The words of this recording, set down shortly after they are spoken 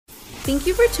Thank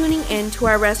you for tuning in to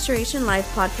our Restoration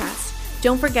Life podcast.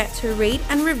 Don't forget to rate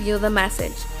and review the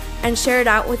message and share it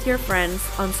out with your friends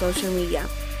on social media.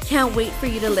 Can't wait for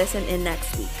you to listen in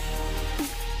next week.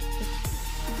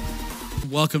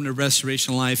 Welcome to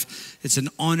Restoration Life. It's an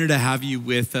honor to have you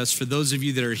with us. For those of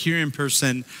you that are here in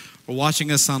person or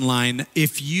watching us online,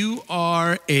 if you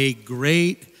are a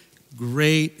great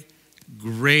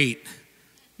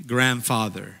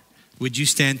grandfather, would you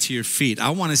stand to your feet?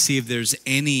 I want to see if there's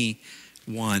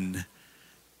anyone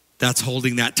that's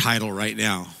holding that title right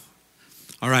now.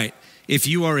 All right. If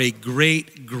you are a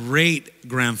great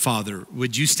grandfather,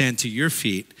 would you stand to your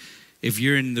feet? If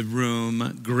you're in the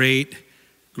room, great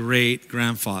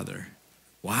grandfather.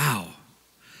 Wow.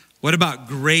 What about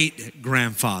great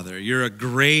grandfather? You're a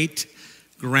great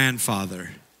grandfather.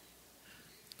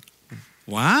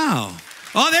 Wow.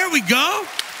 Oh, there we go.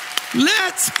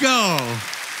 Let's go.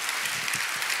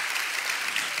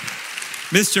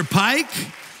 Mr. Pike,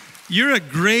 you're a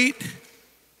great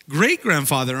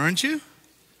grandfather, aren't you?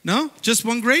 No? Just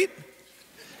one great?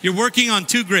 You're working on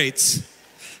two greats.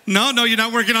 No, you're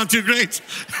not working on two greats.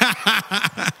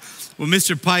 Well,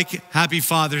 Mr. Pike, happy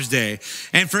Father's Day.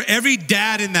 And for every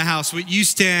dad in the house, would you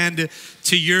stand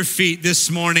to your feet this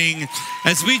morning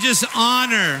as we just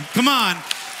honor, come on,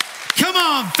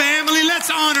 family,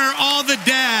 let's honor all the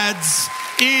dads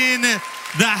in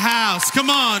the house. Come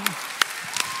on,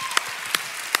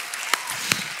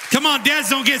 dads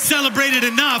don't get celebrated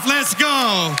enough. Let's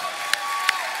go.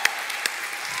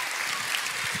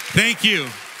 Thank you.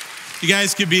 You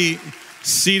guys could be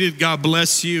seated. God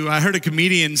bless you. I heard a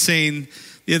comedian saying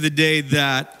the other day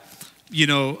that,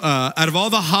 out of all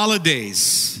the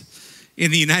holidays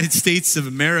in the United States of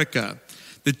America,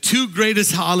 the two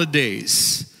greatest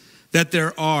holidays that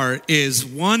there are is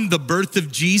one, the birth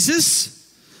of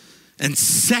Jesus, and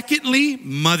secondly,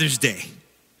 Mother's Day.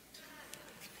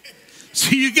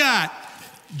 So you got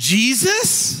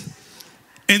Jesus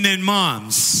and then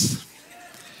moms.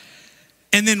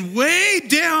 And then way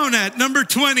down at number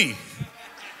 20,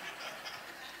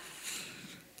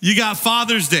 you got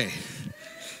Father's Day.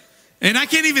 And I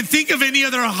can't even think of any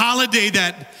other holiday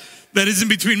that isn't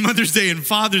between Mother's Day and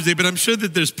Father's Day, but I'm sure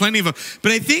that there's plenty of them.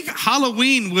 But I think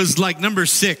Halloween was like number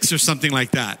 6 or something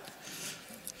like that.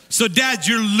 So dads,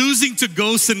 you're losing to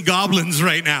ghosts and goblins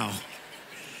right now.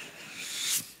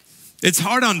 It's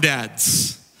hard on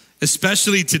dads,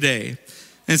 especially today.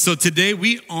 And so today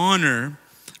we honor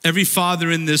every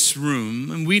father in this room,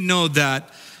 and we know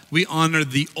that we honor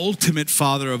the ultimate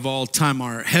father of all time,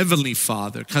 our heavenly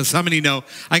Father. Because how many know,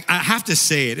 I have to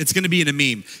say it, it's going to be in a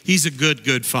meme. He's a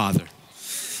good father.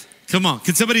 Come on,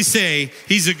 can somebody say,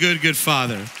 he's a good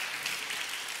father?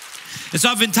 And so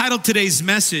I've entitled today's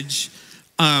message,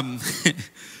 let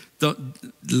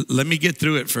me get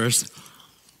through it first.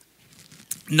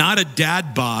 Not a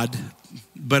dad bod,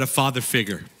 but a father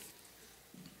figure.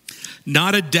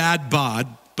 Not a dad bod,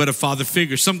 but a father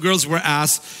figure. Some girls were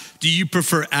asked, do you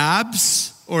prefer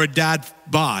abs or a dad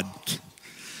bod?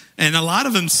 And a lot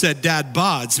of them said dad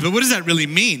bods, but what does that really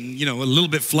mean? A little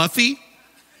bit fluffy?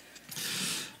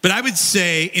 But I would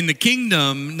say in the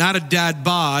kingdom, not a dad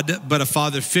bod, but a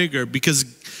father figure, because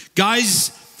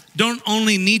guys don't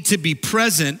only need to be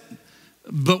present,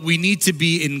 but we need to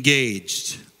be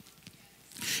engaged.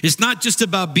 It's not just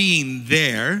about being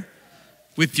there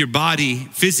with your body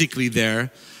physically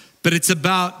there, but it's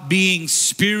about being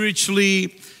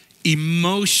spiritually,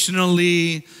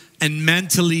 emotionally, and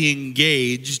mentally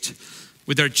engaged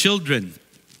with our children.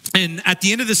 And at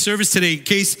the end of the service today, in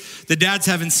case the dads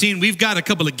haven't seen, we've got a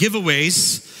couple of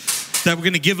giveaways that we're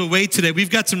going to give away today.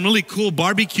 We've got some really cool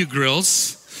barbecue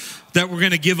grills that we're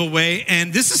going to give away.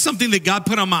 And this is something that God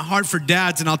put on my heart for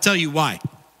dads, and I'll tell you why.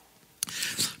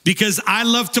 Because I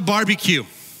love to barbecue.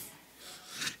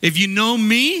 If you know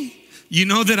me, you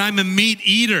know that I'm a meat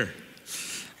eater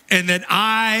and that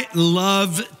I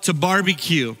love to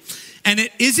barbecue. And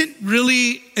it isn't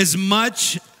really as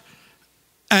much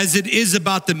as it is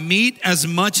about the meat, as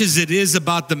much as it is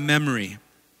about the memory.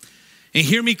 And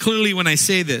hear me clearly when I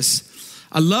say this.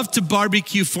 I love to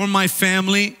barbecue for my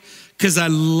family because I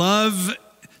love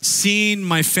seeing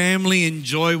my family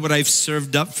enjoy what I've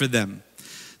served up for them.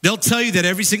 They'll tell you that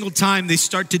every single time they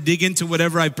start to dig into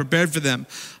whatever I've prepared for them,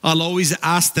 I'll always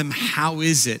ask them, how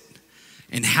is it?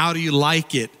 And how do you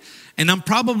like it? And I'm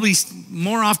probably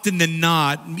more often than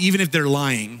not, even if they're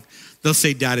lying, they'll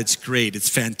say, Dad, it's great. It's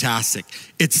fantastic.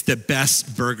 It's the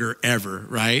best burger ever,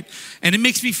 right? And it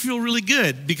makes me feel really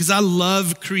good because I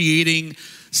love creating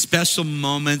special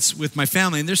moments with my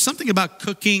family. And there's something about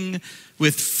cooking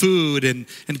with food and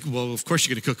well, of course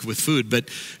you're going to cook with food, but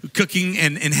cooking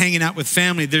and hanging out with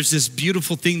family, there's this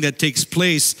beautiful thing that takes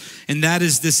place, and that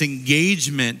is this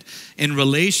engagement in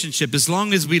relationship, as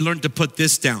long as we learn to put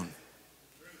this down.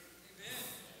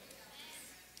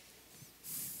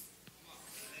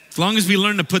 As long as we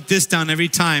learn to put this down every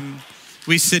time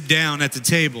we sit down at the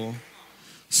table,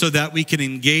 so that we can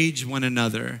engage one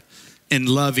another and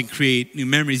love and create new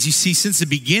memories. You see, since the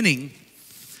beginning,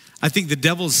 I think the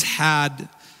devil's had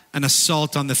an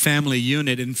assault on the family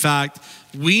unit. In fact,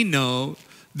 we know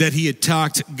that he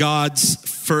attacked God's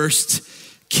first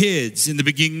kids in the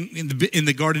beginning, in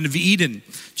the Garden of Eden.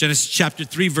 Genesis chapter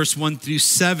 3, verse 1 through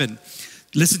 7.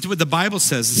 Listen to what the Bible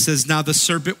says. It says, now the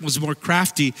serpent was more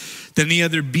crafty than any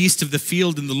other beast of the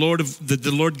field and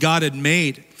the Lord God had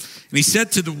made. And he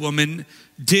said to the woman,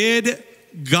 did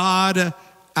God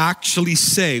actually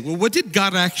say? Well, what did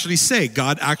God actually say?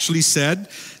 God actually said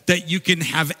that you can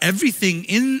have everything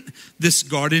in this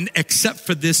garden except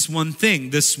for this one thing.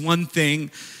 This one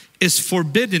thing is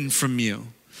forbidden from you.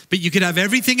 But you could have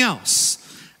everything else.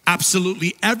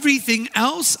 Absolutely everything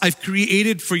else I've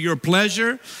created for your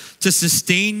pleasure, to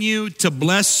sustain you, to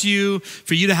bless you,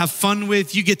 for you to have fun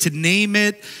with. You get to name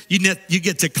it. You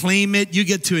get to claim it. You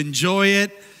get to enjoy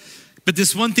it. But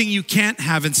this one thing you can't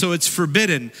have, and so it's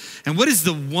forbidden. And what is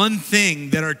the one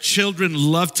thing that our children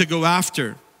love to go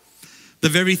after? The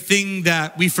very thing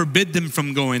that we forbid them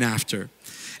from going after.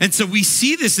 And so we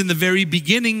see this in the very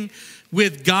beginning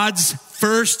with God's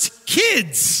first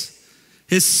kids,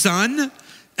 his son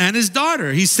and his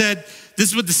daughter. He said, this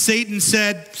is what Satan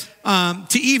said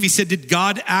to Eve. He said, did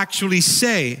God actually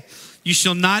say, you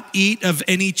shall not eat of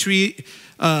any tree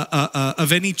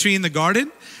in the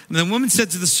garden? And the woman said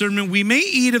to the serpent, we may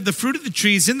eat of the fruit of the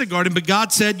trees in the garden, but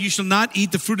God said, you shall not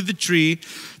eat the fruit of the tree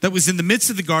that was in the midst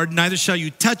of the garden, neither shall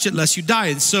you touch it lest you die.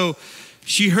 And so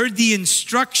she heard the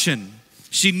instruction.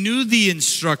 She knew the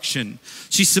instruction.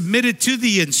 She submitted to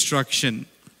the instruction.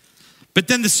 But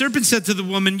then the serpent said to the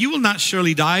woman, you will not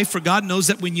surely die, for God knows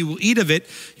that when you will eat of it,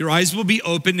 your eyes will be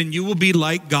opened and you will be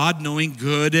like God, knowing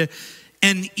good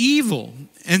and evil.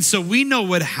 And so we know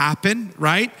what happened,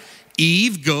 right?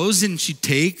 Eve goes and she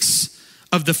takes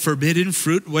of the forbidden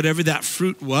fruit, whatever that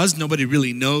fruit was. Nobody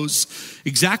really knows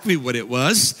exactly what it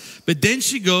was. But then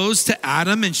she goes to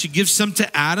Adam and she gives some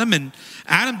to Adam, and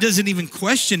Adam doesn't even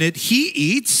question it. He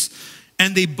eats,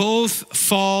 and they both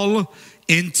fall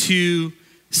into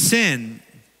sin.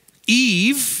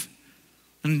 Eve,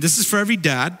 and this is for every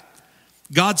dad,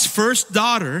 God's first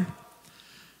daughter,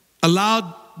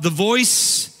 allowed the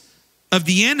voice of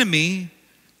the enemy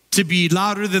to be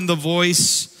louder than the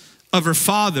voice of her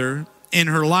father in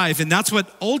her life. And that's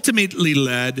what ultimately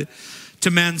led to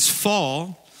man's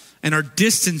fall and our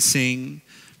distancing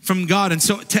from God. And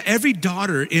so to every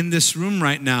daughter in this room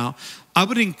right now, I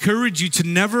would encourage you to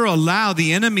never allow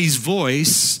the enemy's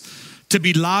voice to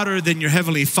be louder than your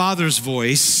heavenly Father's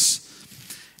voice,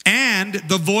 and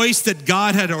the voice that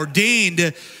God had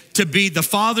ordained to be the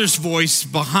Father's voice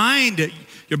behind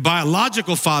your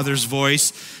biological father's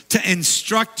voice, to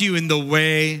instruct you in the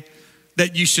way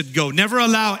that you should go. Never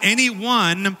allow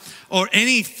anyone or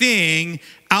anything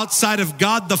outside of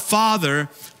God the Father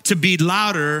to be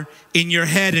louder in your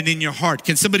head and in your heart.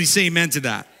 Can somebody say amen to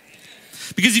that?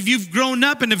 Because if you've grown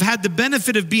up and have had the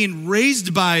benefit of being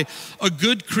raised by a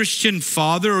good Christian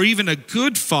father or even a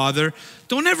good father,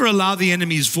 don't ever allow the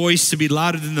enemy's voice to be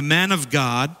louder than the man of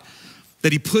God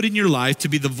that he put in your life, to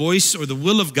be the voice or the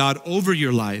will of God over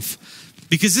your life.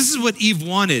 Because this is what Eve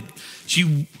wanted.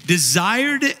 She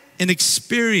desired an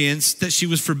experience that she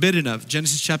was forbidden of.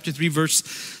 Genesis chapter 3, verse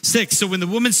 6. So when the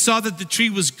woman saw that the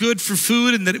tree was good for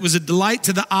food and that it was a delight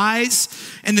to the eyes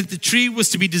and that the tree was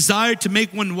to be desired to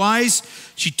make one wise,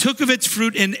 she took of its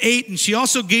fruit and ate. And she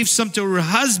also gave some to her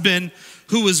husband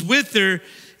who was with her,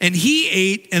 and he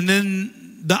ate. And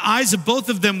then the eyes of both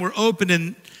of them were opened,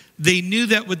 and they knew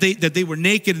that they were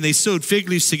naked, and they sewed fig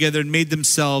leaves together and made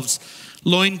themselves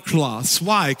loincloths.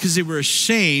 Why? Because they were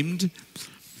ashamed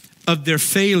of their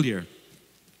failure.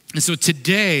 And so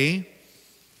today,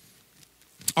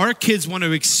 our kids want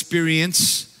to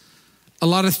experience a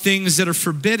lot of things that are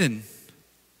forbidden.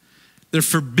 They're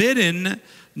forbidden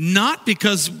not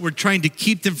because we're trying to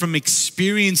keep them from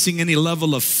experiencing any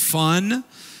level of fun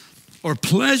or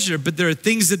pleasure, but there are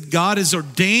things that God has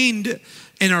ordained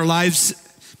in our lives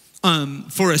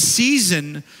for a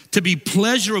season to be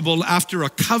pleasurable after a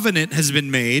covenant has been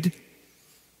made.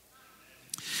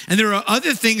 And there are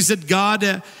other things that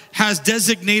God has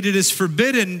designated as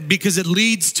forbidden because it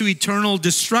leads to eternal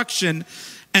destruction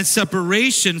and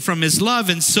separation from his love.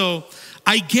 And so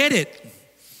I get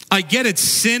it.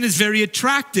 Sin is very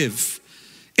attractive.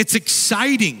 It's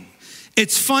exciting.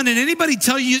 It's fun. And anybody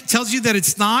tells you that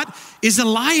it's not is a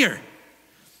liar.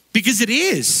 Because it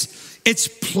is. It's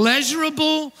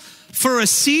pleasurable for a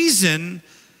season,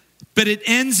 but it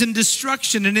ends in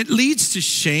destruction, and it leads to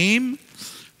shame.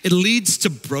 It leads to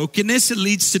brokenness. It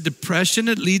leads to depression.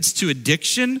 It leads to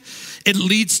addiction. It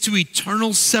leads to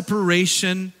eternal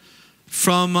separation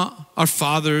from our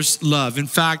Father's love. In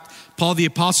fact, Paul the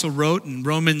Apostle wrote in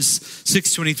Romans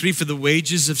 6:23, for the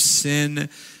wages of sin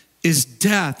is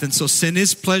death. And so sin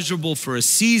is pleasurable for a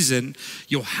season.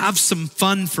 You'll have some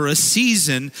fun for a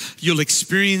season. You'll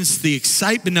experience the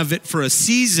excitement of it for a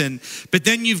season, but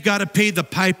then you've got to pay the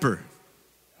piper.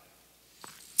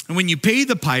 And when you pay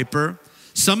the piper,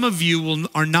 some of you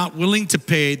are not willing to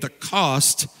pay the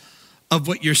cost of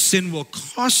what your sin will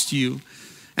cost you.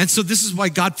 And so this is why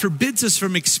God forbids us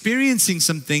from experiencing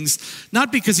some things,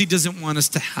 not because he doesn't want us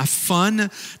to have fun,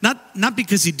 not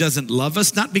because he doesn't love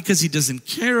us, not because he doesn't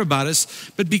care about us,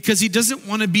 but because he doesn't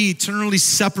want to be eternally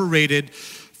separated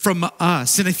from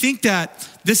us. And I think that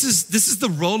this is the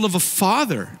role of a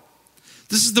father.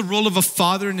 This is the role of a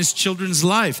father in his children's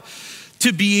life,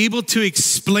 to be able to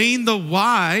explain the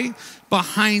why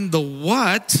behind the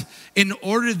what, in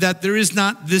order that there is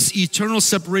not this eternal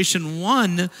separation,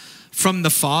 one, from the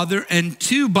Father, and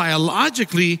two,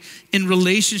 biologically in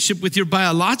relationship with your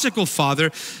biological father.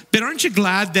 But aren't you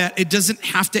glad that it doesn't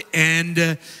have to end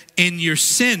in your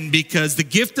sin? Because the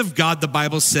gift of God, the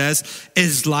Bible says,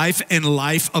 is life, and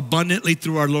life abundantly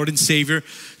through our Lord and Savior,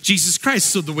 Jesus Christ.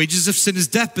 So the wages of sin is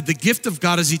death, but the gift of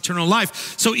God is eternal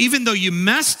life. So even though you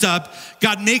messed up,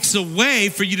 God makes a way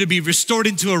for you to be restored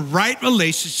into a right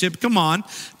relationship, come on,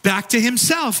 back to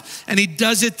himself. And he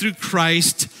does it through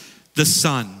Christ the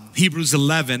Son. Hebrews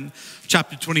 11,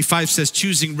 chapter 25 says,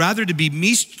 choosing rather to be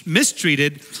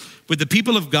mistreated with the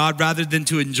people of God rather than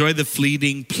to enjoy the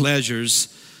fleeting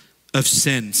pleasures of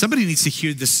sin. Somebody needs to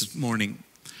hear this morning.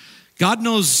 God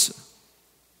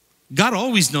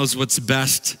always knows what's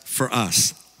best for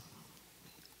us.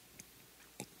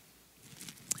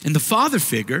 And the father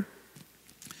figure,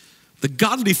 the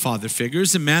godly father figure,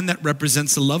 is a man that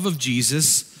represents the love of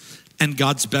Jesus and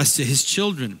God's best to his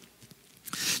children.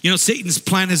 You know, Satan's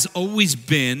plan has always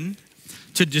been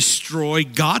to destroy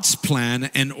God's plan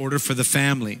in order for the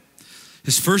family.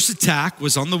 His first attack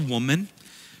was on the woman,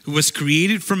 who was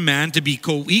created from man to be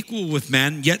co-equal with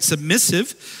man, yet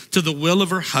submissive to the will of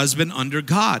her husband under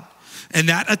God. And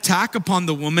that attack upon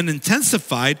the woman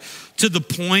intensified to the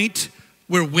point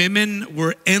where women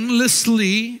were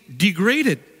endlessly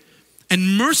degraded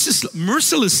and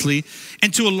mercilessly.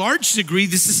 And to a large degree,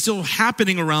 this is still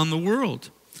happening around the world.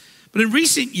 But in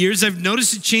recent years, I've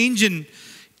noticed a change in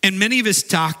many of his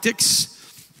tactics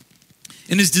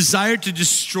and his desire to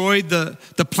destroy the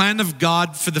plan of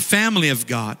God for the family of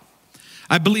God.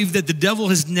 I believe that the devil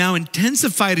has now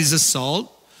intensified his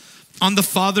assault on the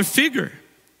father figure.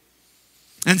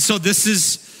 And so this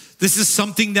is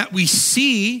something that we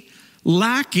see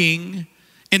lacking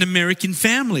in American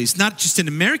families, not just in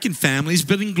American families,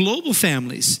 but in global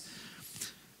families.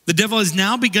 The devil has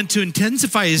now begun to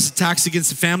intensify his attacks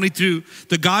against the family through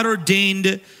the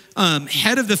God-ordained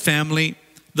head of the family,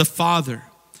 the father.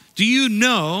 Do you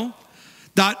know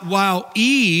that while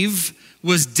Eve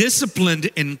was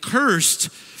disciplined and cursed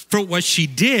for what she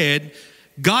did,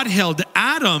 God held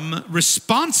Adam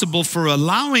responsible for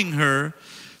allowing her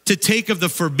to take of the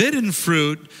forbidden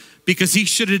fruit, because he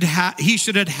should have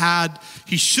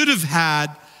had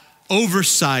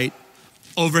oversight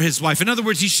over his wife. In other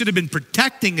words, he should have been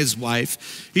protecting his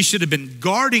wife. He should have been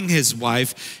guarding his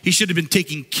wife. He should have been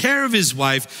taking care of his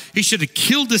wife. He should have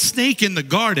killed the snake in the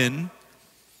garden,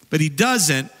 but he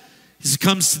doesn't. He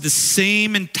succumbs to the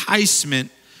same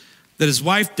enticement that his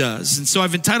wife does. And so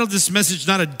I've entitled this message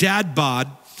not a dad bod,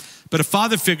 but a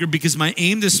father figure, because my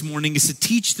aim this morning is to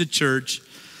teach the church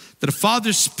that a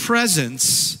father's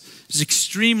presence is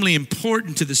extremely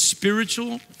important to the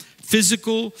spiritual,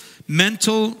 physical,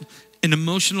 mental, and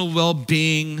emotional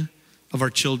well-being of our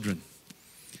children.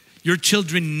 Your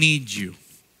children need you,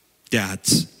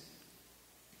 dads,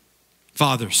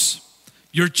 fathers.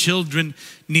 Your children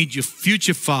need you,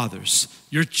 future fathers.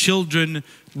 Your children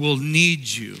will need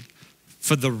you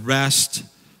for the rest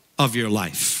of your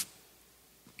life.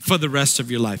 For the rest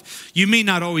of your life. You may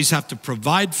not always have to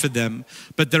provide for them,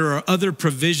 but there are other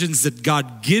provisions that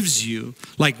God gives you,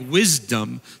 like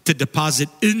wisdom, to deposit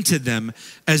into them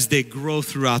as they grow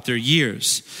throughout their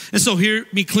years. And so hear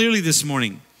me clearly this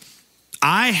morning.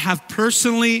 I have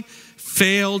personally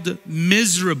failed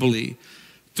miserably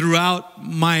throughout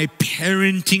my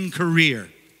parenting career.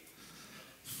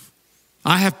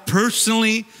 I have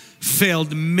personally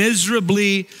failed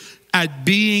miserably at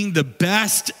being the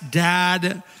best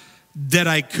dad that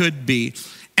I could be.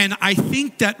 And I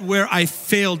think that where I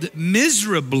failed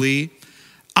miserably,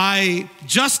 I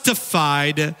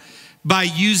justified by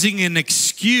using an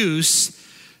excuse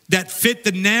that fit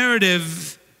the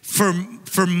narrative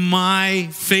for my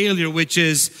failure, which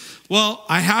is, well,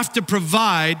 I have to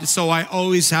provide, so I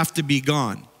always have to be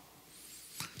gone.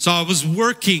 So I was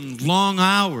working long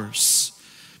hours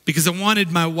because I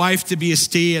wanted my wife to be a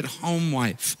stay-at-home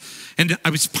wife. And I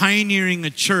was pioneering a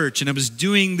church, and I was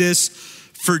doing this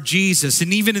for Jesus.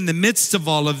 And even in the midst of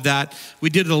all of that, we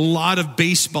did a lot of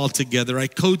baseball together. I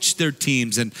coached their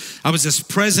teams, and I was as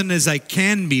present as I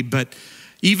can be. But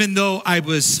even though I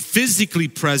was physically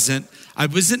present, I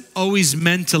wasn't always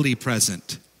mentally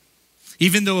present.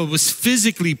 Even though I was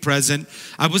physically present,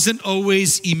 I wasn't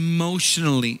always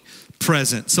emotionally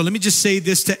present. So let me just say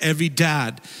this to every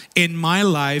dad. In my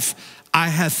life, I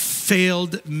have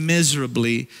failed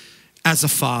miserably as a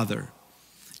father.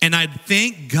 And I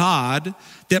thank God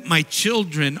that my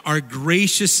children are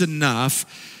gracious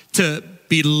enough to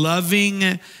be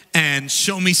loving and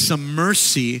show me some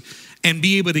mercy and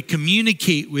be able to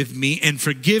communicate with me and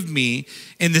forgive me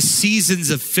in the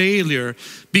seasons of failure,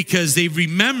 because they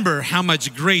remember how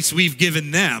much grace we've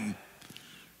given them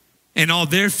and all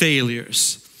their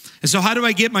failures. And so how do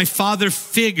I get my father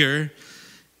figure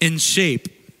in shape?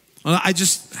 Well, I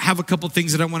just have a couple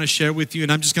things that I want to share with you,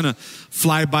 and I'm just going to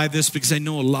fly by this because I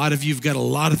know a lot of you have got a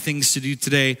lot of things to do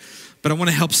today, but I want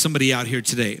to help somebody out here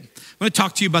today. I want to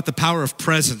talk to you about the power of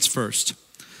presence first.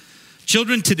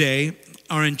 Children today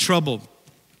are in trouble.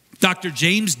 Dr.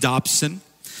 James Dobson,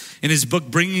 in his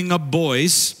book, Bringing Up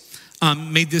Boys,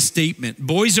 made this statement.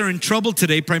 Boys are in trouble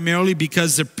today primarily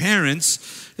because their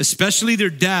parents, especially their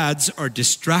dads, are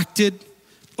distracted,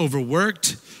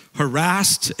 overworked,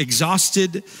 harassed,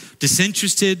 exhausted,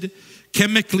 disinterested,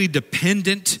 chemically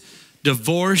dependent,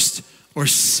 divorced, or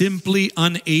simply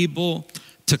unable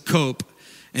to cope.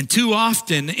 And too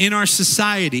often in our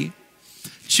society,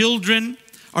 children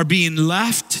are being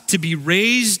left to be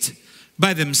raised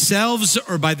by themselves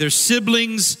or by their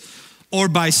siblings or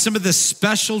by some of the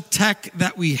special tech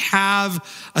that we have,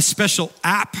 a special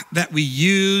app that we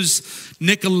use,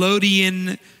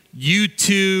 Nickelodeon,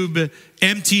 YouTube,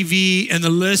 MTV, and the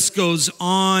list goes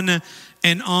on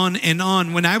and on and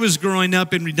on. When I was growing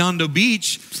up in Redondo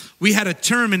Beach, we had a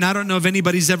term, and I don't know if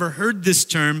anybody's ever heard this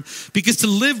term, because to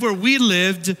live where we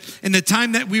lived in the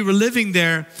time that we were living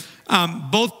there,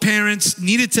 both parents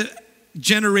needed to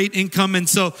generate income. And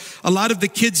so a lot of the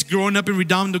kids growing up in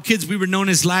Redondo kids, we were known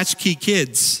as latchkey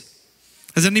kids.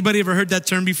 Has anybody ever heard that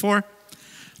term before?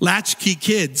 Latchkey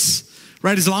kids,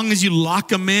 right? As long as you lock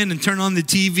them in and turn on the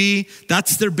TV,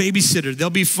 that's their babysitter. They'll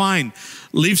be fine.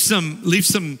 Leave some,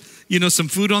 some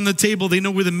food on the table. They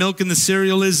know where the milk and the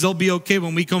cereal is. They'll be okay.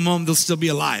 When we come home, they'll still be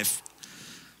alive.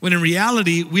 When in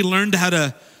reality, we learned how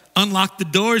to unlock the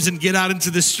doors and get out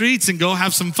into the streets and go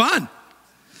have some fun.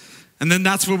 And then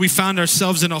that's where we found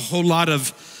ourselves in a whole lot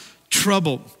of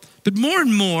trouble. But more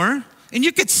and more, and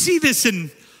you could see this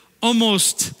in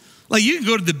almost, like you can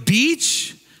go to the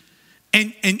beach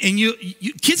and you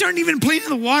kids aren't even playing in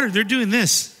the water. They're doing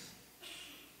this.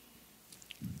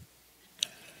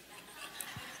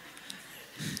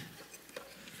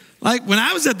 Like when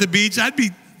I was at the beach,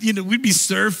 we'd be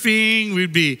surfing,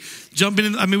 we'd be jumping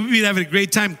in. We'd be having a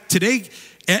great time. Today,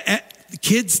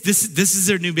 kids, this is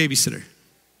their new babysitter.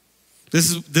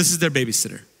 This is their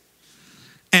babysitter.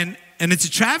 And it's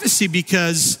a travesty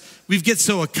because we get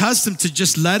so accustomed to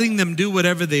just letting them do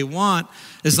whatever they want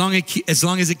as long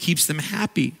as it keeps them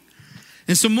happy.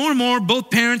 And so more and more, both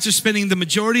parents are spending the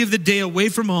majority of the day away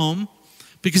from home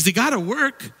because they got to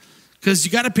work, because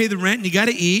you got to pay the rent and you got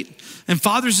to eat. And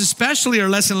fathers especially are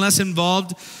less and less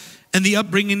involved in the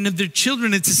upbringing of their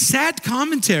children. It's a sad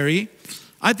commentary,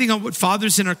 I think, on what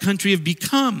fathers in our country have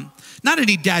become. Not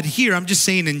any dad here, I'm just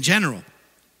saying in general.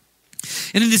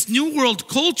 And in this new world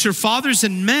culture, fathers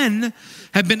and men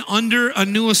have been under a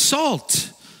new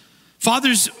assault.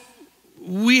 Fathers,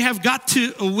 we have got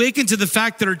to awaken to the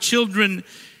fact that our children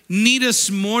need us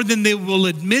more than they will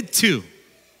admit to.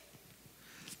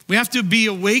 We have to be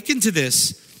awakened to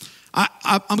this.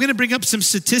 I'm going to bring up some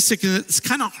statistics, and it's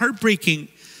kind of heartbreaking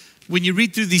when you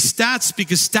read through these stats,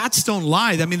 because stats don't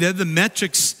lie. They're the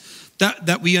metrics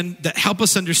that help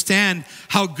us understand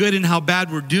how good and how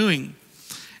bad we're doing.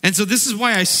 And so this is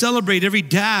why I celebrate every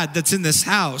dad that's in this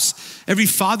house, every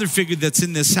father figure that's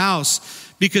in this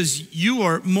house, because you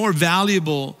are more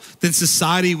valuable than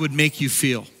society would make you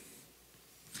feel.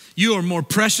 You are more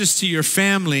precious to your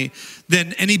family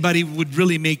than anybody would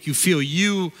really make you feel.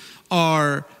 You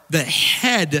are the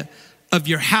head of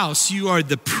your house. You are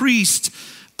the priest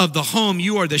of the home.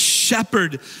 You are the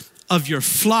shepherd of your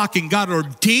flock, and God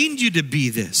ordained you to be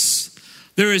this.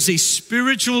 There is a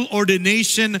spiritual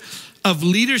ordination of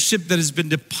leadership that has been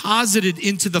deposited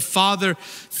into the father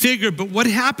figure. But what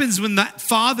happens when that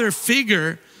father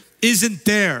figure isn't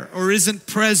there or isn't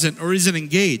present or isn't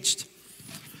engaged?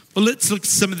 Well, let's look at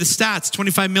some of the stats.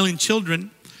 25 million children,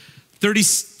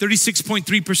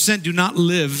 36.3% do not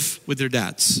live with their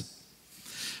dads.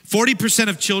 40%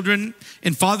 of children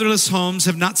in fatherless homes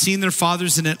have not seen their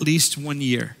fathers in at least 1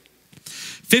 year.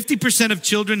 50% of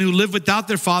children who live without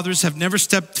their fathers have never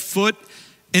stepped foot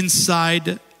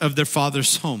inside of their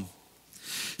father's home.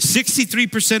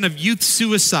 63% of youth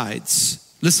suicides,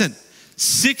 listen,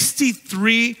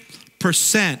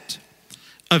 63%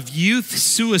 of youth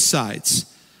suicides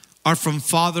are from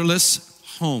fatherless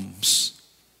homes.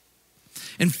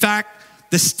 In fact,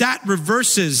 the stat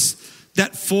reverses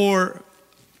that for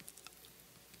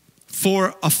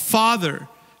a father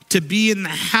to be in the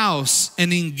house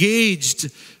and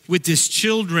engaged with his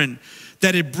children,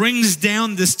 that it brings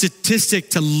down the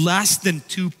statistic to less than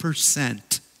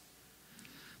 2%.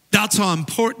 That's how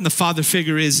important the father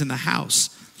figure is in the house.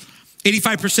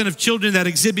 85% of children that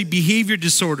exhibit behavior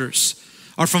disorders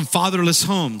are from fatherless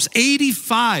homes.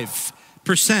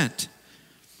 85%.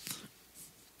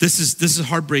 This is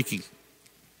heartbreaking.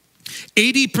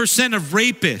 80% of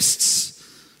rapists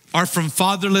are from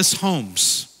fatherless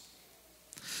homes.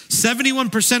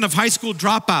 71% of high school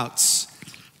dropouts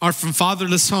are from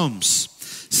fatherless homes.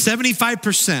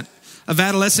 75% of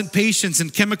adolescent patients in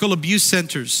chemical abuse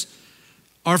centers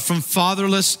are from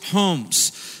fatherless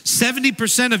homes.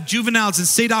 70% of juveniles in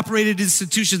state-operated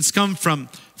institutions come from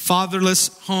fatherless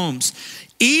homes.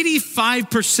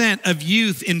 85% of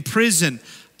youth in prison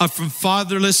are from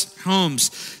fatherless homes.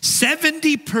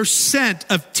 70%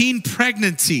 of teen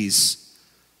pregnancies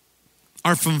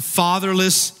are from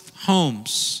fatherless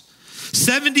homes.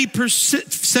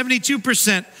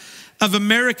 72% of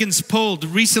Americans polled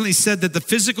recently said that the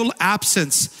physical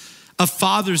absence of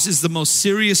fathers is the most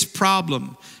serious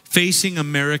problem facing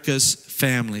America's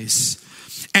families.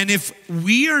 And if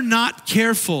we are not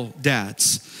careful,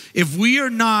 dads, if we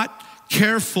are not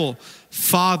careful,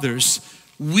 fathers,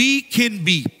 we can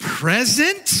be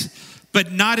present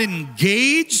but not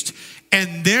engaged,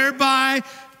 and thereby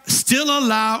still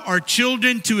allow our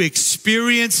children to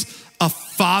experience a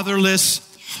fatherless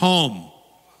home.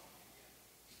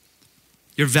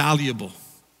 You're valuable.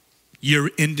 You're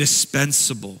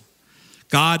indispensable.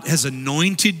 God has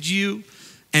anointed you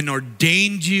and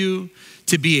ordained you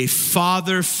to be a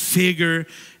father figure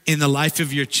in the life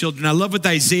of your children. I love what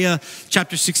Isaiah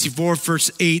chapter 64,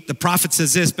 verse 8, the prophet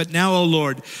says this, "But now, O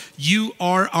Lord, you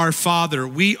are our Father.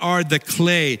 We are the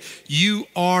clay. You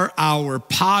are our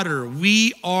potter.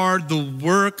 We are the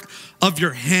work of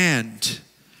your hand."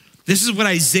 This is what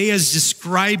Isaiah is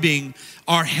describing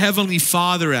our Heavenly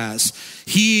Father as.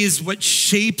 He is what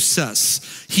shapes us.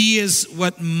 He is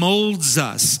what molds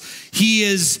us. He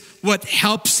is what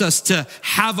helps us to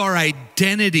have our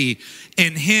identity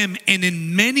in Him. And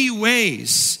in many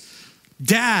ways,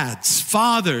 dads,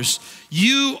 fathers,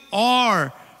 you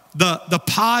are the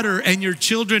potter and your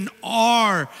children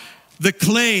are the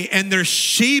clay, and they're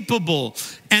shapeable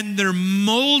and they're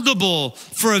moldable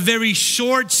for a very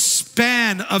short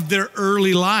span of their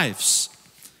early lives.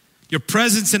 Your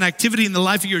presence and activity in the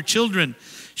life of your children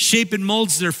shape and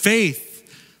molds their faith,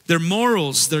 their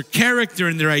morals, their character,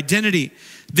 and their identity.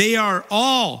 They are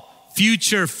all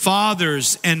future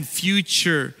fathers and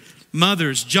future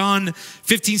mothers. John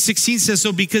 15:16 says,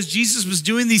 "So because Jesus was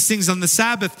doing these things on the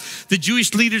Sabbath, the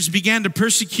Jewish leaders began to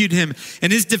persecute him.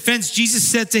 In his defense, Jesus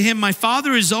said to him, 'My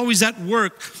Father is always at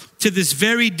work to this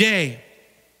very day,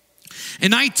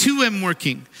 and I too am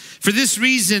working.' For this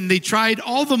reason, they tried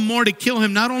all the more to kill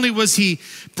him. Not only was he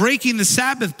breaking the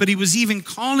Sabbath, but he was even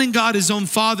calling God his own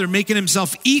Father, making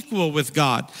himself equal with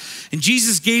God. And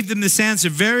Jesus gave them this answer,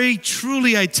 'Very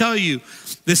truly, I tell you,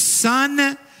 the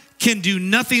Son can do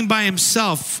nothing by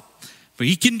himself, but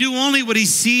he can do only what he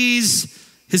sees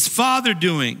his Father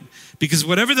doing. Because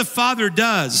whatever the Father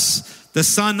does, the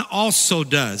Son also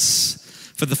does.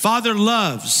 For the Father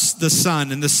loves the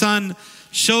Son, and the Son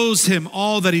shows him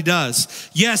all that he does.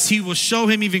 Yes, he will show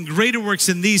him even greater works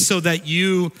than these, so that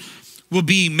you will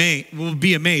be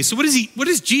amazed.'" So what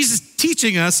is Jesus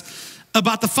teaching us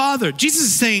about the Father? Jesus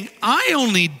is saying, I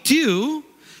only do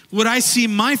what I see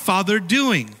my Father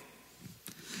doing.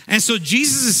 And so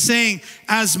Jesus is saying,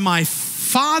 as my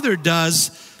Father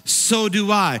does, so do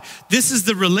I. This is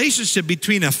the relationship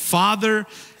between a father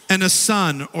and a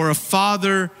son, or a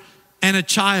father and a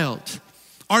child.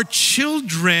 Our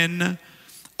children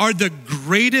are the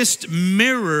greatest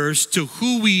mirrors to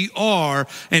who we are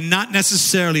and not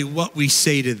necessarily what we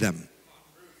say to them.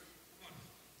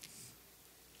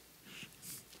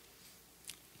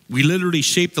 We literally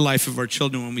shape the life of our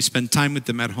children when we spend time with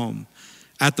them at home,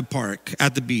 at the park,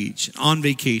 at the beach, on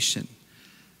vacation,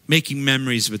 making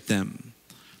memories with them.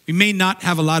 We may not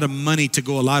have a lot of money to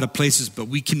go a lot of places, but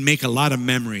we can make a lot of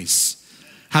memories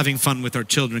having fun with our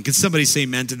children. Can somebody say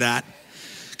amen to that?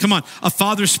 Come on, a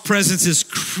father's presence is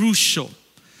crucial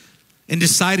in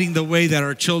deciding the way that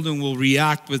our children will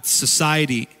react with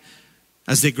society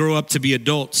as they grow up to be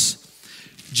adults.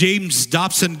 James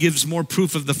Dobson gives more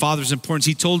proof of the father's importance.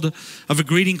 He told of a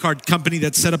greeting card company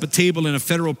that set up a table in a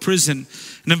federal prison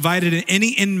and invited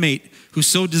any inmate who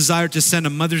so desired to send a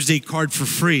Mother's Day card for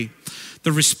free.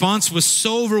 The response was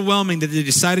so overwhelming that they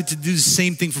decided to do the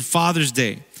same thing for Father's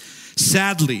Day.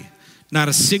 Sadly, not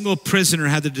a single prisoner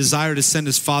had the desire to send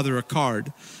his father a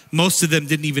card. Most of them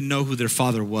didn't even know who their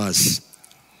father was.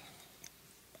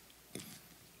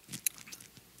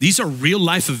 These are real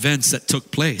life events that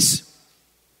took place.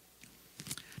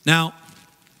 Now,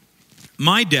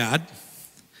 my dad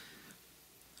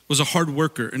was a hard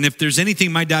worker. And if there's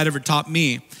anything my dad ever taught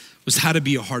me, was how to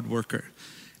be a hard worker.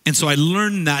 And so I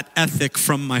learned that ethic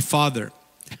from my father.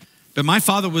 But my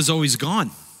father was always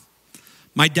gone.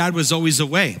 My dad was always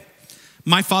away.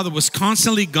 My father was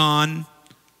constantly gone,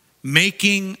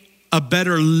 making a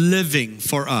better living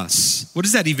for us. What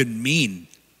does that even mean?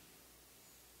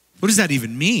 What does that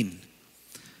even mean?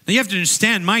 Now you have to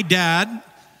understand, my dad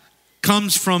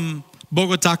comes from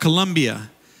Bogota,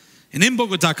 Colombia. And in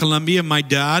Bogota, Colombia, my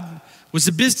dad was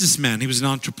a businessman. He was an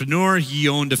entrepreneur. He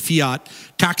owned a Fiat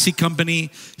taxi company.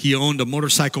 He owned a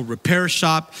motorcycle repair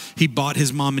shop. He bought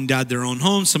his mom and dad their own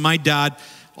home. So my dad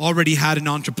already had an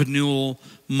entrepreneurial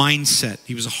mindset.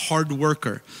 He was a hard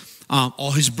worker.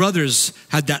 All his brothers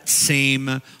had that same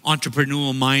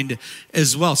entrepreneurial mind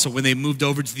as well. So when they moved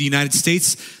over to the United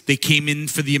States, they came in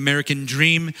for the American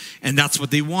dream, and that's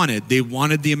what they wanted. They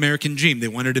wanted the American dream. They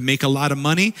wanted to make a lot of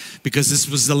money because this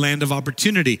was the land of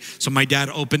opportunity. So my dad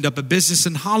opened up a business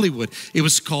in Hollywood. It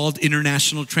was called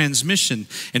International Transmission.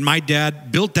 And my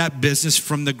dad built that business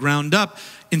from the ground up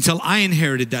until I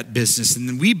inherited that business. And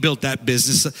then we built that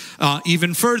business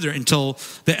even further until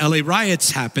the LA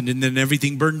riots happened, and then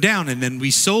everything burned down, and then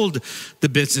we sold the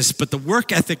business. But the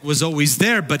work ethic was always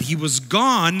there, but he was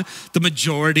gone the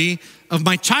majority of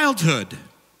my childhood.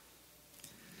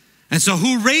 And so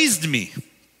who raised me?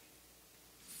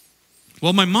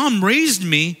 Well, my mom raised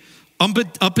me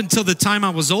up until the time I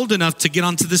was old enough to get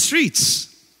onto the streets.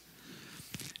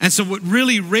 And so what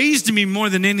really raised me more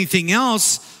than anything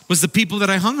else was the people that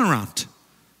I hung around.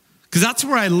 Because that's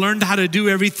where I learned how to do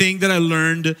everything that I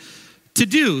learned to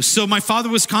do. So my father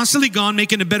was constantly gone,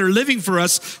 making a better living for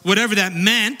us, whatever that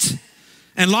meant,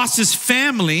 and lost his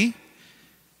family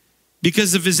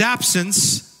because of his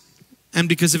absence and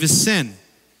because of his sin.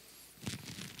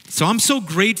 So I'm so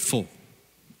grateful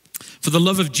for the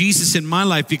love of Jesus in my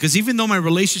life, because even though my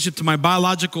relationship to my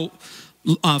biological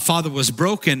father was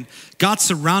broken, God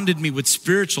surrounded me with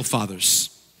spiritual fathers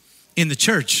in the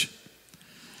church.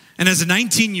 And as a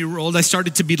 19-year-old, I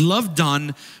started to be loved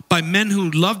on by men who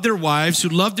loved their wives, who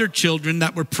loved their children,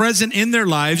 that were present in their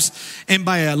lives, and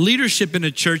by a leadership in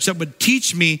a church that would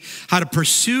teach me how to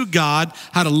pursue God,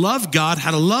 how to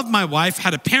love my wife, how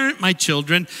to parent my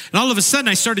children. And all of a sudden,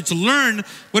 I started to learn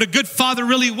what a good father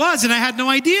really was, and I had no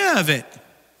idea of it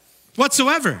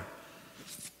whatsoever.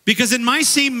 Because in my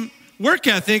same work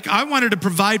ethic, I wanted to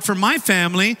provide for my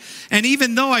family. And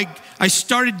even though I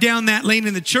started down that lane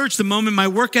in the church, the moment my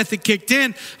work ethic kicked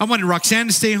in, I wanted Roxanne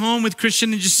to stay home with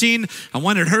Christian and Justine. I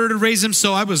wanted her to raise them.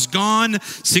 So I was gone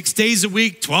 6 days a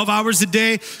week, 12 hours a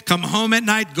day, come home at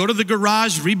night, go to the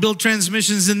garage, rebuild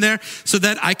transmissions in there so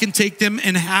that I can take them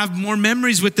and have more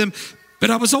memories with them. But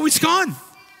I was always gone.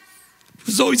 I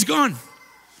was always gone.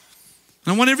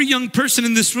 I want every young person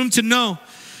in this room to know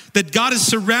that God has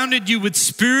surrounded you with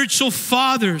spiritual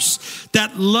fathers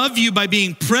that love you by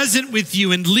being present with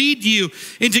you and lead you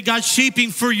into God's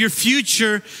shaping for your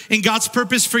future and God's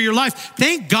purpose for your life.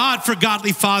 Thank God for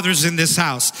godly fathers in this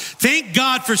house. Thank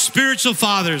God for spiritual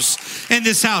fathers in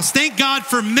this house. Thank God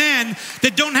for men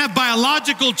that don't have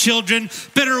biological children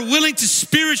but are willing to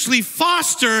spiritually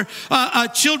foster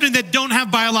children that don't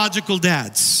have biological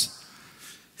dads.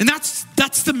 And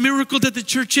that's the miracle that the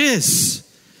church is.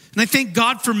 And I thank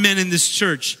God for men in this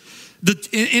church.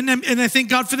 And I thank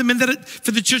God for the men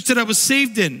for the church that I was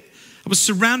saved in. I was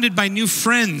surrounded by new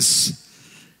friends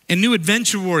and new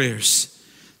adventure warriors.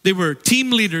 They were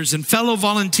team leaders and fellow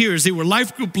volunteers. They were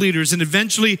life group leaders and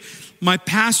eventually my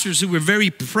pastors who were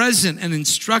very present and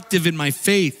instructive in my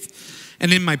faith.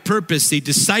 and in my purpose. They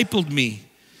discipled me.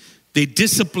 They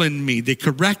disciplined me. They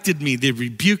corrected me. They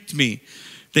rebuked me.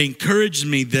 They encouraged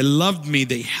me. They loved me.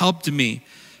 They helped me.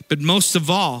 But most of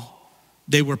all,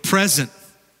 they were present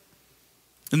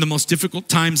in the most difficult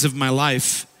times of my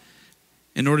life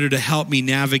in order to help me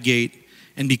navigate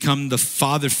and become the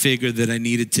father figure that I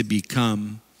needed to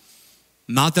become.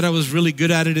 Not that I was really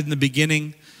good at it in the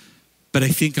beginning, but I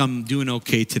think I'm doing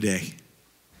okay today.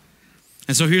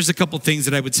 And so here's a couple things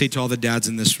that I would say to all the dads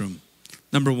in this room.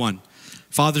 Number one,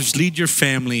 fathers, lead your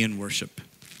family in worship.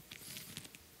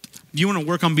 If you want to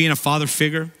work on being a father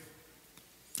figure,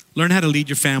 learn how to lead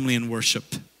your family in worship.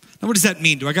 Now, what does that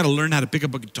mean? Do I got to learn how to pick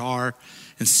up a guitar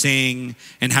and sing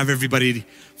and have everybody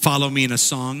follow me in a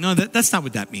song? No, that's not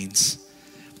what that means.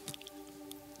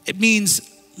 It means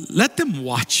let them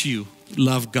watch you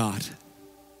love God.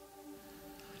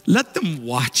 Let them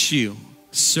watch you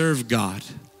serve God.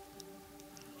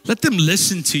 Let them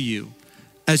listen to you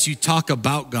as you talk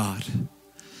about God.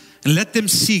 And let them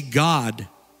see God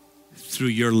through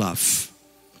your love.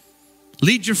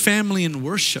 Lead your family in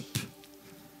worship.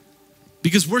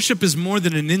 Because worship is more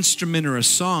than an instrument or a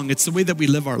song. It's the way that we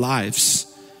live our lives.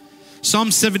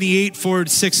 Psalm 78,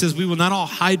 4-6 says, we will not all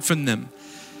hide them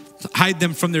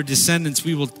from their descendants.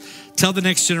 We will tell the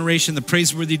next generation the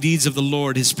praiseworthy deeds of the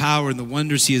Lord, his power and the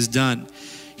wonders he has done.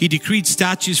 He decreed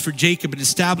statutes for Jacob and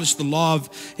established the law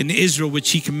in Israel, which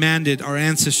he commanded our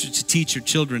ancestors to teach their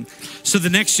children. So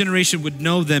the next generation would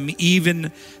know them,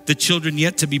 even the children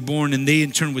yet to be born, and they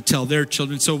in turn would tell their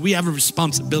children. So we have a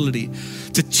responsibility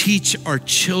to teach our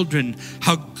children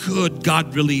how good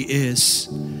God really is,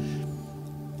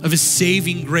 of his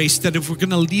saving grace, that if we're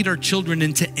going to lead our children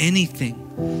into anything,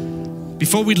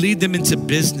 before we lead them into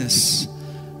business,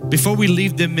 before we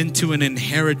lead them into an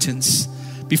inheritance,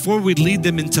 before we lead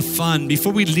them into fun,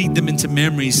 before we lead them into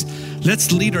memories,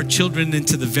 let's lead our children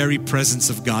into the very presence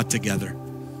of God together.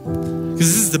 Because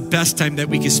this is the best time that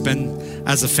we can spend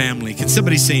as a family. Can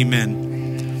somebody say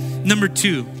amen? Number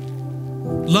 2,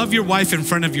 love your wife in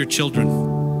front of your children.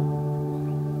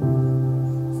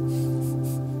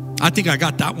 I think I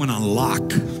got that one on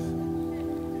lock.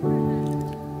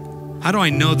 How do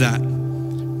I know that?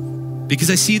 Because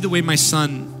I see the way my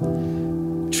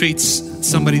son treats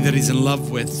somebody that he's in love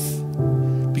with.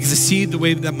 Because I see the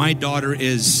way that my daughter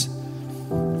is.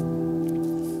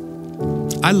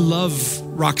 I love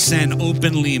Roxanne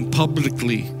openly and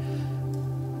publicly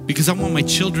because I want my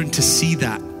children to see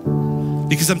that.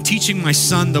 Because I'm teaching my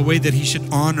son the way that he should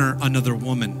honor another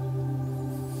woman.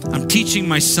 I'm teaching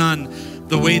my son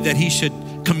the way that he should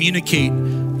communicate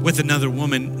with another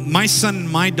woman. My son and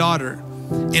my daughter,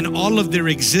 in all of their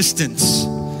existence,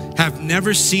 have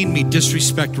never seen me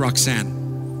disrespect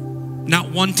Roxanne.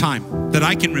 Not one time that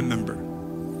I can remember.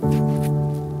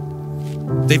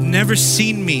 They've never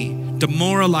seen me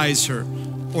demoralize her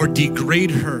or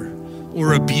degrade her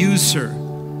or abuse her.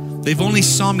 They've only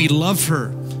saw me love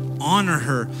her, honor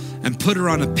her, and put her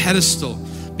on a pedestal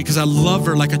because I love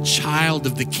her like a child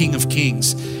of the King of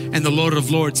Kings and the Lord of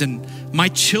Lords. And my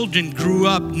children grew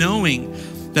up knowing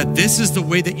that this is the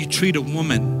way that you treat a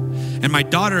woman. And my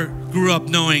daughter grew up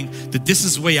knowing that this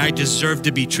is the way I deserve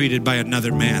to be treated by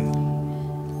another man.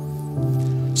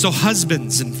 So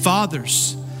husbands and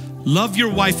fathers, love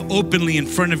your wife openly in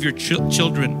front of your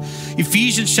children.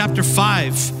 Ephesians chapter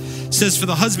 5 says, for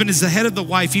the husband is the head of the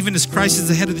wife, even as Christ is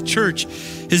the head of the church.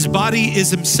 His body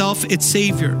is himself its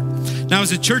Savior. Now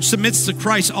as the church submits to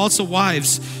Christ, also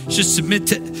wives should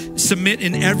submit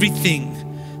in everything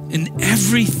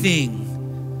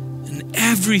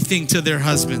to their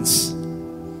husbands.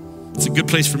 It's a good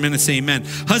place for men to say amen.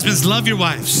 Husbands, love your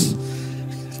wives.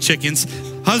 Chickens.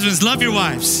 Husbands, love your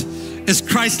wives as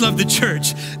Christ loved the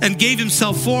church and gave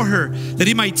himself for her, that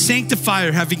he might sanctify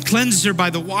her, having cleansed her by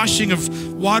the washing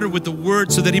of water with the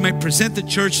word, so that he might present the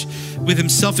church with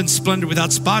himself in splendor,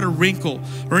 without spot or wrinkle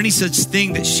or any such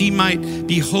thing, that she might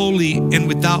be holy and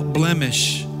without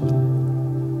blemish.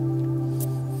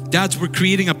 Dads, we're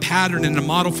creating a pattern and a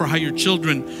model for how your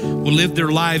children will live their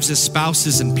lives as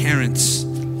spouses and parents.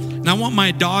 And I want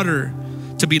my daughter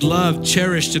to be loved,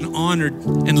 cherished, and honored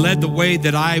and led the way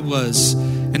that I was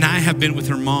and I have been with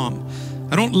her mom.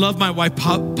 I don't love my wife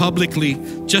publicly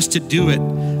just to do it.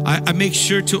 I make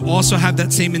sure to also have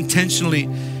that same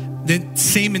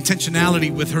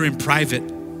intentionality with her in private.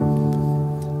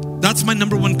 That's my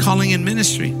number one calling in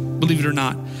ministry, believe it or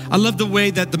not. I love the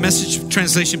way that the Message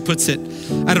translation puts it.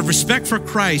 Out of respect for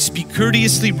Christ, be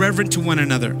courteously reverent to one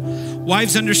another.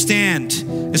 Wives, understand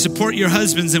and support your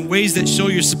husbands in ways that show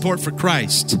your support for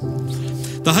Christ.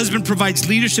 The husband provides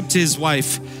leadership to his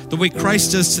wife the way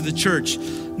Christ does to the church,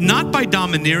 not by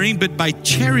domineering, but by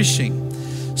cherishing.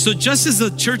 So just as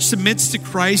the church submits to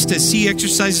Christ as he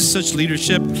exercises such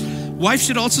leadership, wives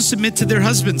should also submit to their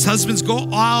husbands. Husbands, go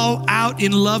all out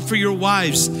in love for your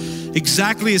wives,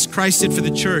 exactly as Christ did for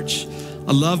the church.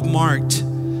 A love marked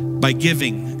by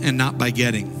giving and not by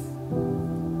getting.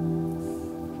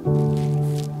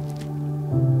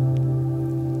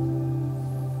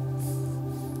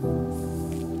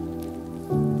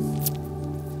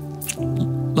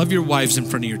 Love your wives in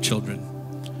front of your children.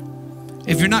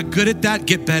 If you're not good at that,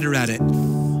 get better at it.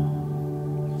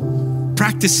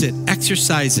 Practice it,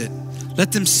 exercise it.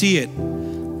 Let them see it.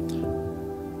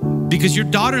 Because your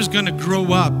daughter's going to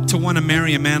grow up to want to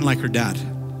marry a man like her dad.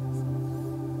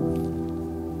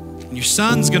 And your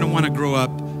son's going to want to grow up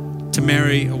to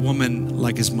marry a woman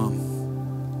like his mom.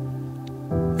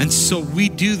 And so we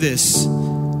do this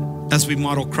as we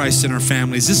model Christ in our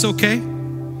family. Is this okay?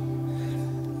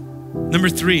 Number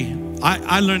 3,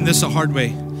 I learned this a hard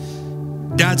way.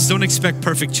 Dads, don't expect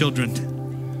perfect children.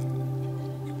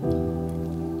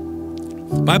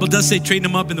 The Bible does say train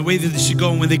them up in the way that they should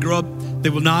go, and when they grow up, they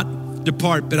will not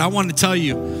depart. But I want to tell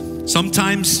you,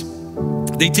 sometimes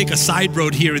they take a side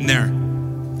road here and there,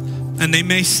 and they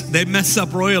mess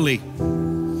up royally.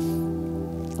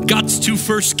 God's 2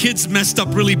 first kids messed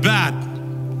up really bad.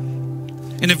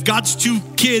 And if God's 2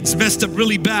 kids messed up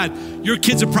really bad, your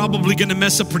kids are probably going to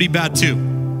mess up pretty bad too.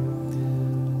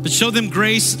 But show them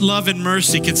grace, love, and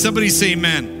mercy. Can somebody say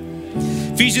amen?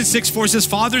 Ephesians 6:4 says,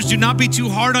 fathers, do not be too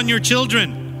hard on your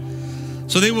children,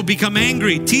 so they will become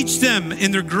angry. Teach them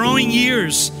in their growing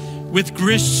years with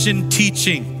Christian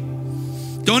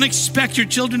teaching. Don't expect your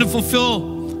children to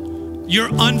fulfill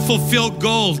your unfulfilled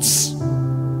goals.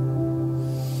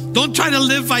 Don't try to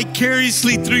live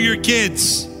vicariously through your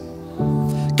kids.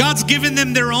 God's given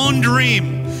them their own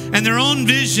dream and their own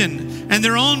vision and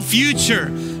their own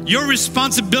future. Your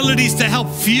responsibility is to help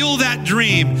fuel that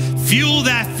dream, fuel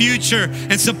that future,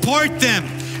 and support them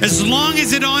as long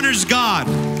as it honors God.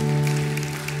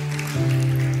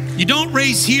 You don't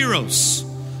raise heroes,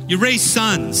 you raise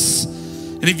sons.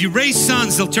 And if you raise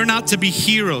sons, they'll turn out to be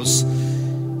heroes,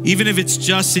 even if it's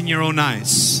just in your own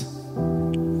eyes.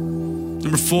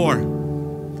 Number 4,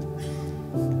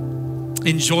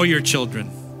 enjoy your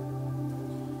children.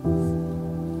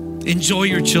 Enjoy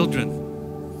your children.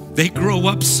 They grow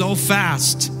up so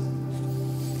fast.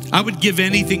 I would give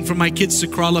anything for my kids to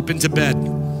crawl up into bed.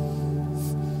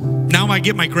 Now I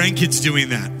get my grandkids doing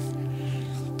that.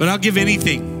 But I'll give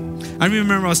anything. I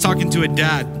remember I was talking to a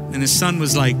dad, and his son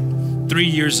was like 3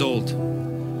 years old.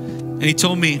 And he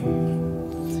told me,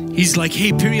 he's like,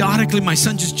 hey, periodically my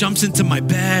son just jumps into my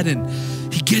bed and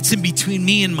he gets in between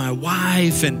me and my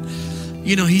wife. And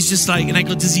you know, he's just like, and I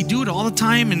go, does he do it all the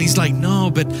time? And he's like,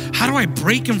 no, but how do I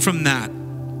break him from that?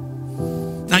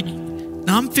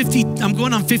 Now I'm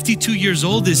going on 52 years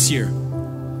old this year.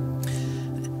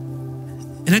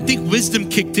 And I think wisdom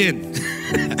kicked in.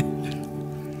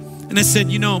 And I said,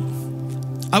 you know,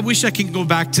 I wish I could go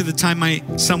back to the time my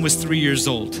son was 3 years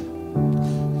old.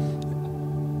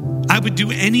 I would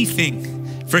do anything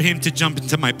for him to jump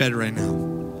into my bed right now.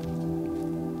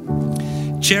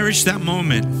 Cherish that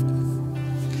moment.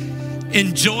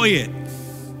 Enjoy it.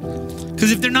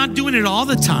 Because if they're not doing it all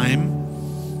the time,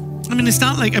 I mean, it's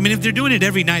not like, I mean, if they're doing it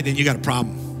every night, then you got a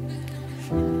problem.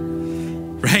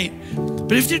 Right?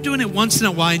 But if they're doing it once in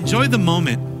a while, enjoy the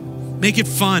moment. Make it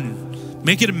fun.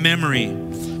 Make it a memory.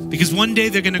 Because one day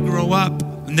they're going to grow up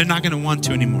and they're not going to want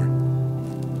to anymore.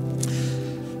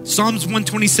 Psalms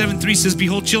 127:3 says,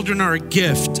 behold, children are a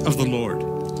gift of the Lord.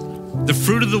 The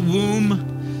fruit of the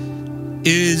womb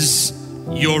is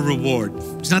your reward.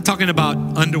 He's not talking about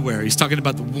underwear. He's talking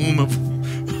about the womb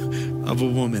of a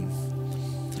woman.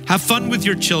 Have fun with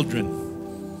your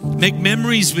children. Make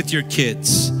memories with your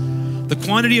kids. The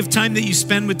quantity of time that you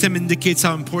spend with them indicates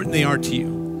how important they are to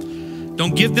you.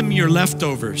 Don't give them your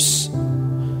leftovers.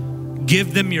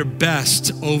 Give them your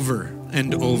best over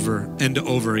and over and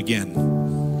over again.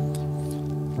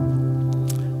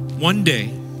 One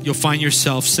day, you'll find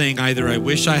yourself saying either I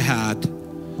wish I had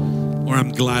or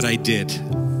I'm glad I did.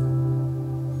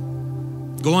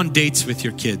 Go on dates with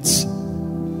your kids.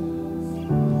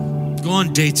 Go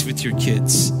on dates with your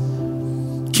kids.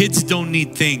 Kids don't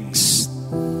need things.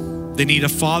 They need a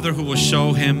father who will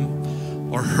show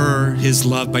him or her his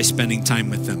love by spending time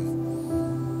with them.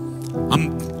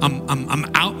 I'm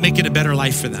out making a better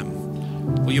life for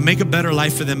them. Will you make a better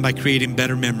life for them by creating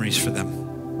better memories for them?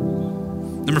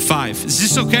 Number 5, is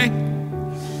this okay?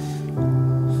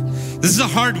 This is a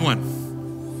hard one.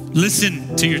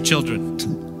 Listen to your children.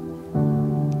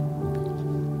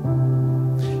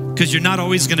 Because you're not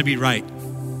always going to be right.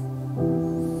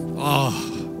 Oh,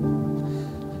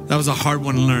 that was a hard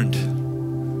one learned.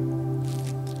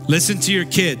 Listen to your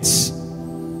kids,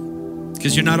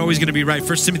 because you're not always going to be right.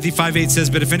 1 Timothy 5:8 says,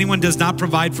 but if anyone does not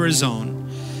provide for his own,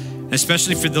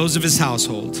 especially for those of his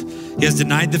household, he has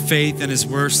denied the faith and is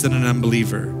worse than an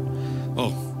unbeliever.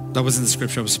 Oh, that wasn't the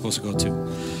scripture I was supposed to go to.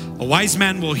 A wise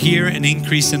man will hear and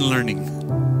increase in learning.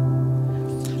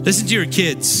 Listen to your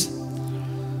kids,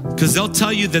 because they'll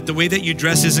tell you that the way that you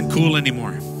dress isn't cool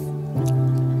anymore.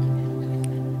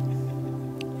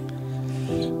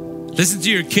 Listen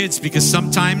to your kids, because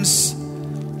sometimes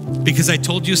because I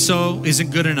told you so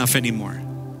isn't good enough anymore.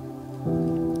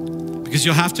 Because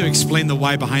you'll have to explain the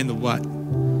why behind the what.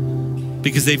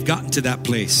 Because they've gotten to that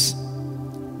place.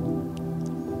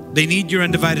 They need your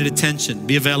undivided attention.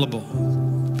 Be available.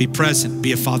 Be present.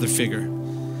 Be a father figure.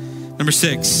 Number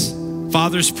 6,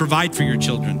 fathers, provide for your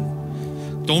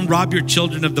children. Don't rob your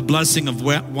children of the blessing of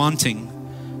wanting,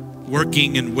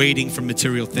 working, and waiting for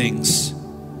material things.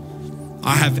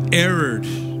 I have erred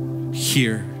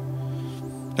here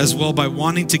as well by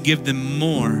wanting to give them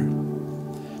more.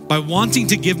 By wanting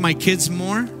to give my kids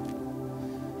more,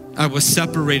 I was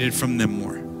separated from them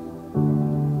more.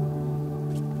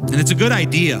 And it's a good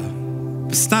idea,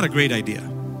 but it's not a great idea. I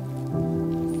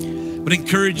would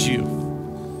encourage you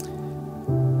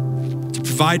to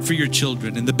provide for your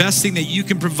children. And the best thing that you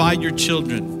can provide your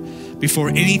children before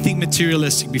anything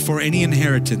materialistic, before any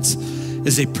inheritance,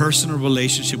 is a personal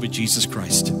relationship with Jesus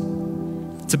Christ.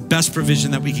 It's the best provision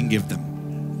that we can give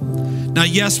them. Now,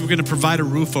 yes, we're going to provide a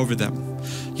roof over them.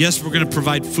 Yes, we're going to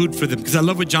provide food for them. Because I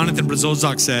love what Jonathan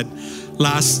Brazozak said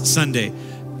last Sunday.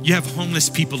 You have homeless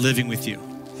people living with you.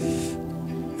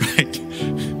 Right?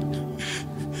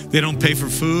 They don't pay for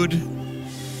food.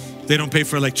 They don't pay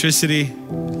for electricity.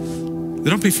 They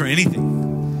don't pay for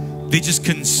anything. They just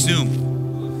consume.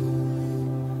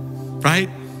 Right?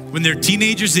 When they're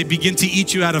teenagers, they begin to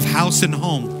eat you out of house and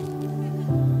home.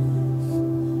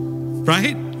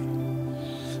 Right?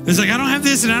 It's like, I don't have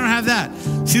this and I don't have that.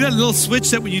 See that little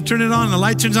switch that when you turn it on and the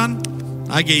light turns on?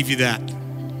 I gave you that.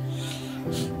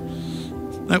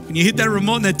 Like when you hit that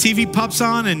remote and that TV pops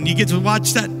on and you get to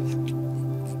watch that,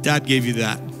 Dad gave you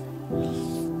that.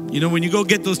 You know, when you go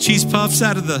get those cheese puffs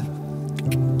out of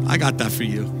I got that for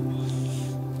you.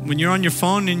 When you're on your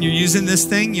phone and you're using this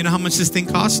thing, you know how much this thing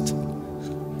cost?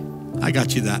 I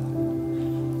got you that.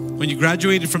 When you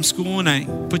graduated from school and I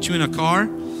put you in a car,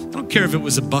 I don't care if it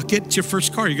was a bucket. It's your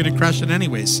first car. You're going to crash it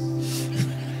anyways.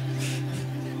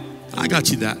 I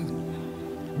got you that.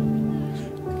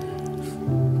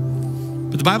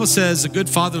 But the Bible says a good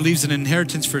father leaves an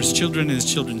inheritance for his children and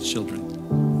his children's children.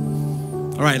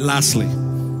 All right, lastly,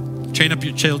 train up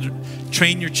your children.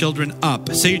 Train your children up.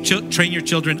 Say train your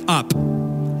children up.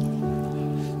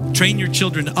 Train your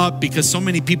children up, because so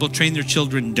many people train their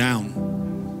children down.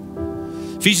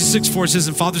 Ephesians 6:4 says,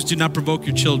 and fathers, do not provoke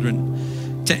your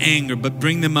children to anger, but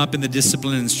bring them up in the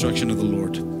discipline and instruction of the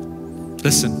Lord.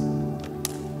 Listen,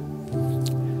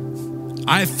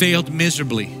 I have failed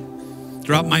miserably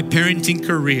throughout my parenting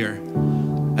career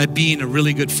at being a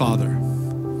really good father.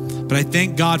 But I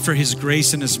thank God for his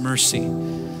grace and his mercy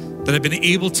that I've been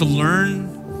able to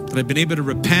learn, that I've been able to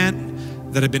repent,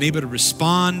 that I've been able to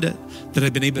respond, that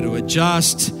I've been able to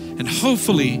adjust, and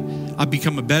hopefully I've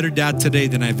become a better dad today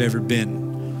than I've ever been.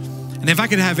 And if I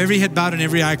could have every head bowed and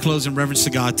every eye closed in reverence to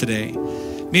God today,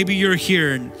 maybe you're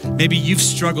here and maybe you've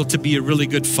struggled to be a really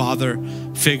good father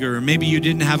figure, or maybe you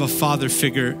didn't have a father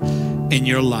figure in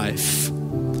your life.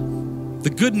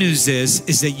 The good news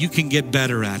is that you can get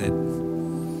better at it.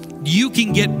 You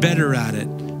can get better at it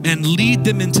and lead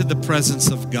them into the presence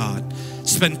of God.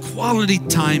 Spend quality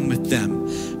time with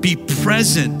them. Be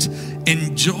present.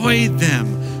 Enjoy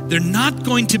them. They're not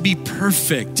going to be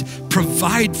perfect.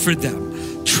 Provide for them.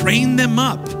 Train them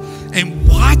up and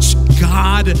watch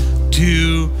God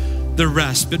do the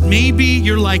rest. But maybe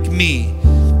you're like me.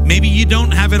 Maybe you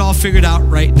don't have it all figured out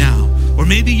right now. Or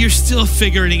maybe you're still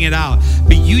figuring it out.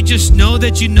 But you just know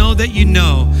that you know that you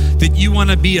know that you want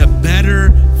to be a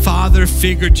better father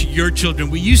figure to your children.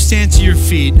 Will you stand to your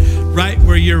feet right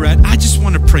where you're at? I just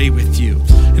want to pray with you.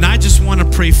 And I just want to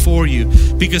pray for you,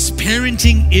 because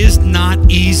parenting is not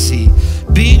easy.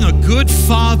 Being a good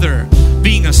father,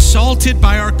 being assaulted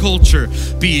by our culture,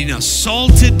 being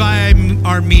assaulted by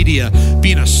our media,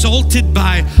 being assaulted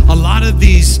by a lot of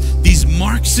these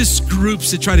Marxist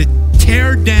groups that try to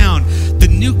tear down the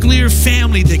nuclear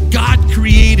family that God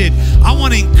created. I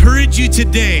want to encourage you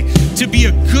today to be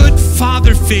a good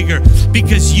father figure,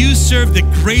 because you serve the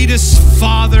greatest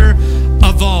father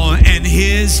of all, and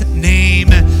his name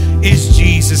is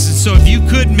Jesus. And so if you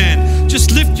could, men,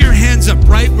 just lift your hands up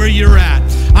right where you're at.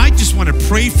 I just want to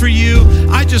pray for you.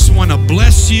 I just want to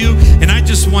bless you, and I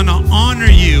just want to honor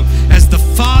you as the